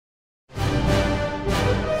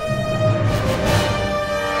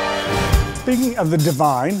Speaking of the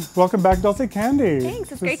divine, welcome back, Dulce Candy.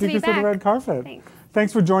 Thanks, it's great to be Secrets of the back. Red Carpet. Thanks.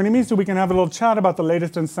 Thanks for joining me so we can have a little chat about the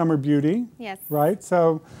latest in summer beauty. Yes. Right?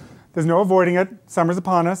 So there's no avoiding it. Summer's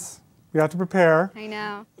upon us. We have to prepare. I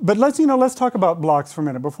know. But let's talk about blocks for a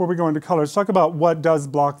minute before we go into colors. Talk about what does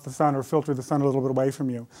block the sun or filter the sun a little bit away from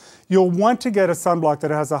you. You'll want to get a sunblock that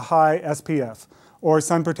has a high SPF or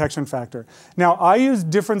sun protection factor. Now, I use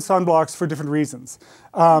different sunblocks for different reasons.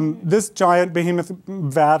 This giant behemoth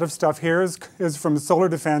vat of stuff here is from Solar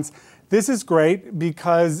Defense. This is great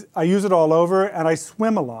because I use it all over and I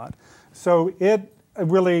swim a lot. So it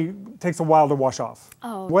really takes a while to wash off.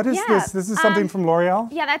 Oh, what is yeah. this? This is something from L'Oreal?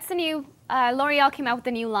 Yeah, that's the new, L'Oreal came out with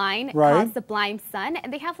a new line Right. called Sublime Sun,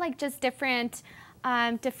 and they have like just different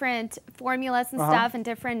formulas and stuff and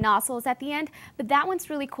different nozzles at the end. But that one's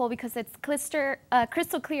really cool because it's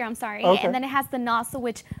crystal clear, Okay. and then it has the nozzle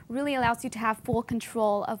which really allows you to have full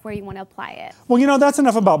control of where you want to apply it. Well, you know, that's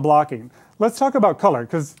enough about blocking. Let's talk about color,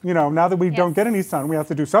 because, you know, now that we don't get any sun, we have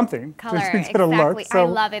to do something Color, to get exactly. a look. So, I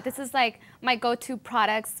love it. This is like my go-to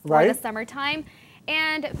products for the summertime.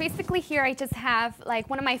 And basically here I just have, like,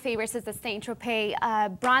 one of my favorites is the Saint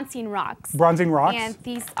Tropez Bronzing Rocks. Bronzing Rocks? And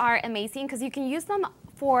these are amazing because you can use them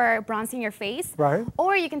for bronzing your face. Right.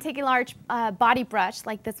 Or you can take a large body brush,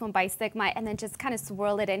 like this one by Sigma, and then just kind of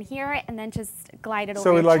swirl it in here and then just glide it over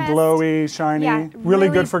So your we like chest. glowy, shiny, Yeah, really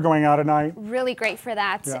good for going out at night. Really great for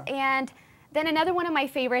that. Yeah. And then another one of my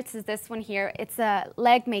favorites is this one here. It's a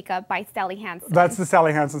leg makeup by Sally Hansen. That's the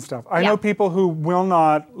Sally Hansen stuff. I know people who will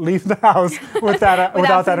not leave the house with that,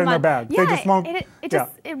 without that in their bag. Yeah, They just won't.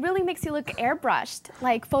 it really makes you look airbrushed,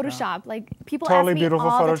 like Photoshop. Like people Totally ask me beautiful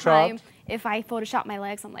all the Photoshop. time if I Photoshop my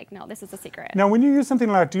legs. I'm like, no, this is a secret. Now, when you use something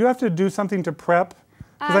like that, do you have to do something to prep?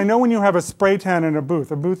 Because I know when you have a spray tan in a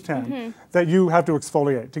booth tan, that you have to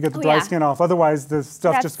exfoliate to get the dry skin off. Otherwise, the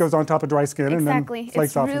stuff just goes on top of dry skin and then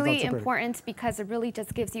flakes off. It's really important because it really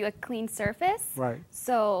just gives you a clean surface. Right.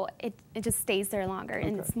 So it just stays there longer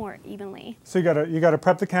and it's more evenly. So you gotta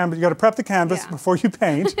prep the canvas. You gotta prep the canvas before you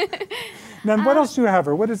paint. Then what else do you have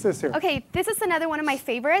here? What is this here? Okay, this is another one of my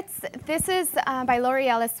favorites. This is by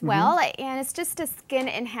L'Oreal as well, and it's just a skin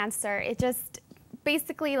enhancer. It just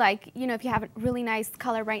basically, like, you know, if you have a really nice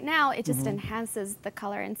color right now, it just enhances the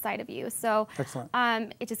color inside of you. So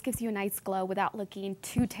it just gives you a nice glow without looking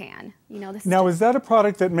too tan. You know, this now, is that a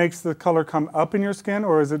product that makes the color come up in your skin,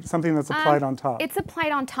 or is it something that's applied on top? It's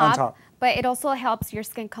applied on top, but it also helps your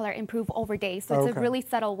skin color improve over days. So it's a really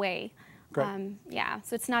subtle way. Yeah,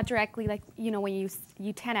 so it's not directly like, you know, when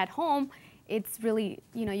you tan at home, it's really,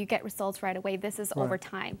 you know, you get results right away. This is over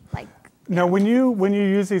time. Like. Now, when you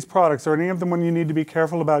use these products, are any of them when you need to be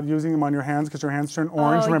careful about using them on your hands because your hands turn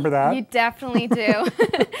orange? Remember that? You definitely do.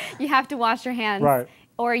 You have to wash your hands. Right.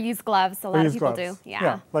 Or use gloves. A lot of people do.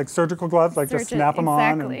 Yeah. Like surgical gloves, like just snap them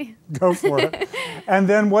on and go for it. And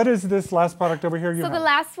then what is this last product over here you have? So the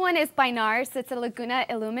last one is by NARS. It's a Laguna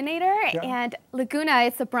Illuminator. And Laguna,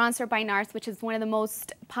 it's a bronzer by NARS, which is one of the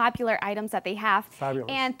most popular items that they have.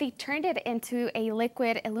 Fabulous. And they turned it into a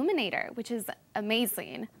liquid illuminator, which is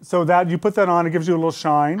amazing. So that you put that on, it gives you a little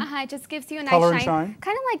shine. It just gives you a nice color shine. And shine.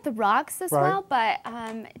 Kind of like the rocks as well, but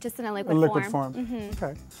just in a liquid form.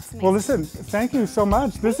 Okay. Well, listen, thank you so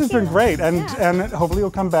much. This has been great, and hopefully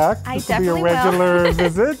you'll come back. I This will be a definitely regular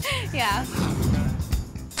visit. Yeah.